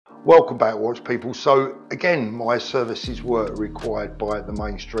Welcome back, watch people. So again, my services were required by the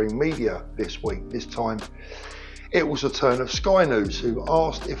mainstream media this week. This time it was a turn of Sky News, who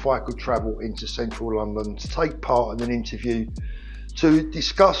asked if I could travel into central London to take part in an interview to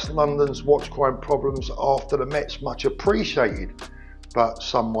discuss London's watch crime problems after the Met's much appreciated, but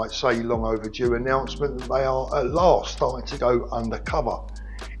some might say long overdue, announcement that they are at last starting to go undercover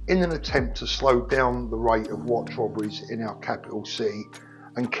in an attempt to slow down the rate of watch robberies in our capital city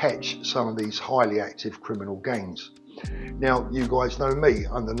and catch some of these highly active criminal gangs. Now, you guys know me,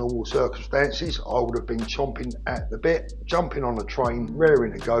 under normal circumstances I would have been chomping at the bit, jumping on a train,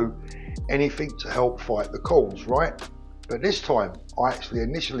 raring to go, anything to help fight the calls, right? But this time I actually,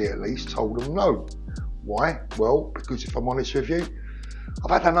 initially at least, told them no. Why? Well, because if I'm honest with you,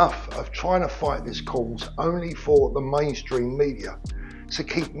 I've had enough of trying to fight this cause only for the mainstream media to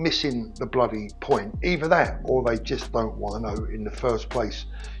keep missing the bloody point. Either that, or they just don't want to know in the first place.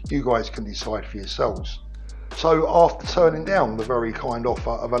 You guys can decide for yourselves. So after turning down the very kind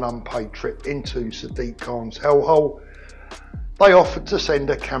offer of an unpaid trip into Sadiq Khan's hellhole, they offered to send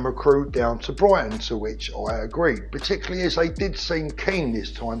a camera crew down to Brighton, to which I agreed, particularly as they did seem keen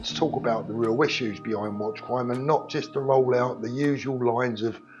this time to talk about the real issues behind watch crime and not just to roll out the usual lines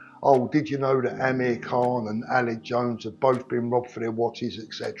of, oh, did you know that Amir Khan and Aled Jones have both been robbed for their watches,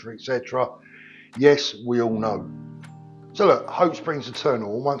 etc, etc. Yes, we all know. So look, hope springs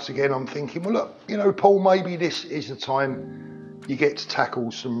eternal, and once again I'm thinking, well look, you know Paul, maybe this is the time you get to tackle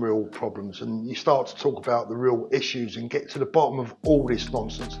some real problems and you start to talk about the real issues and get to the bottom of all this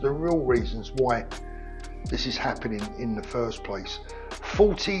nonsense, the real reasons why this is happening in the first place.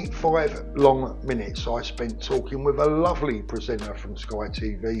 45 long minutes I spent talking with a lovely presenter from Sky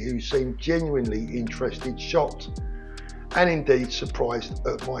TV who seemed genuinely interested, shocked and indeed surprised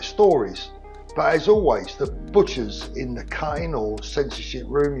at my stories. But as always, the butchers in the cutting or censorship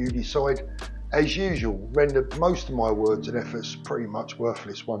room, you decide, as usual, rendered most of my words and efforts pretty much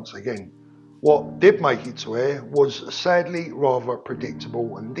worthless once again. What did make it to air was sadly rather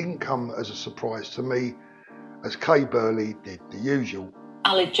predictable and didn't come as a surprise to me, as Kay Burley did the usual.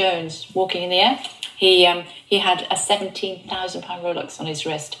 Aled Jones walking in the air. He had a £17,000 Rolex on his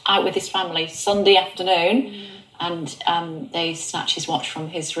wrist, out with his family Sunday afternoon, and they snatched his watch from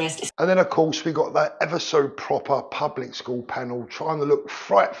his wrist. And then of course we got that ever so proper public school panel trying to look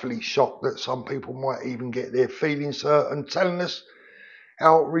frightfully shocked that some people might even get their feelings hurt and telling us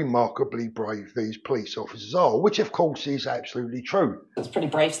how remarkably brave these police officers are, which of course is absolutely true. It's pretty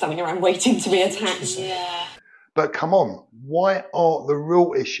brave standing around waiting to be attacked. Yeah. But come on, why are the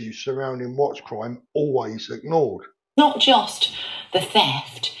real issues surrounding watch crime always ignored? Not just the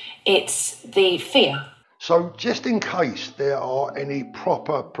theft, it's the fear. So just in case there are any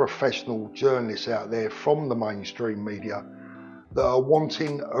proper professional journalists out there from the mainstream media that are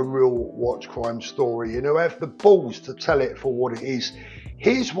wanting a real watch crime story and who have the balls to tell it for what it is,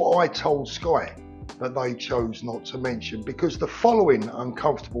 here's what I told Sky that they chose not to mention, because the following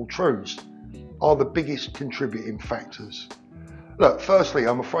uncomfortable truths are the biggest contributing factors. Look, firstly,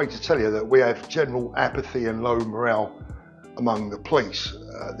 I'm afraid to tell you that we have general apathy and low morale among the police.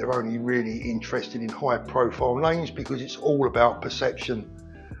 They're only really interested in high profile names because it's all about perception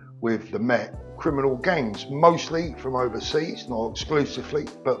with the Met. Criminal gangs, mostly from overseas, not exclusively,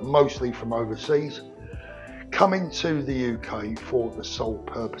 but mostly from overseas, coming to the UK for the sole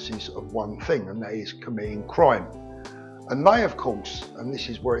purposes of one thing, and that is committing crime. And they, of course, and this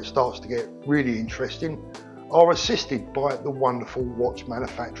is where it starts to get really interesting, are assisted by the wonderful watch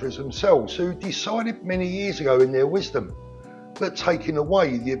manufacturers themselves, who decided many years ago in their wisdom that taking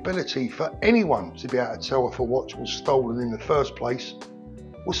away the ability for anyone to be able to tell if a watch was stolen in the first place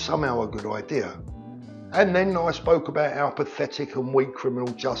was somehow a good idea. And then I spoke about our pathetic and weak criminal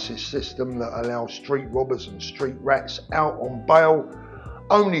justice system that allows street robbers and street rats out on bail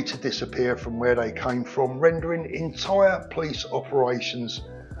only to disappear from where they came from, rendering entire police operations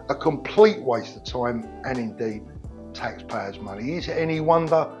a complete waste of time and indeed taxpayers' money. Is it any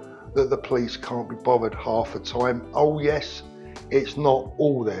wonder that the police can't be bothered half the time? Oh yes, it's not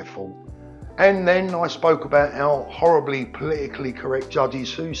all their fault. And then I spoke about our horribly politically correct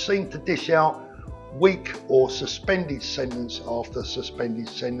judges who seem to dish out weak or suspended sentence after suspended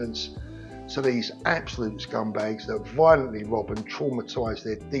sentence to these absolute scumbags that violently rob and traumatise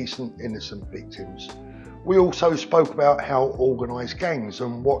their decent, innocent victims. We also spoke about how organised gangs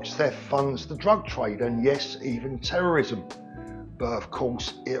and watch theft funds the drug trade and yes, even terrorism. But of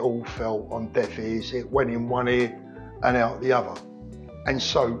course it all fell on deaf ears. It went in one ear and out the other. And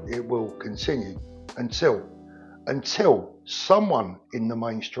so it will continue until someone in the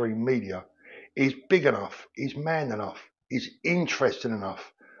mainstream media is big enough, is man enough, is interested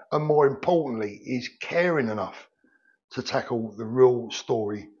enough and more importantly, is caring enough to tackle the real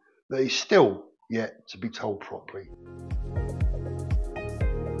story that is still yet to be told properly.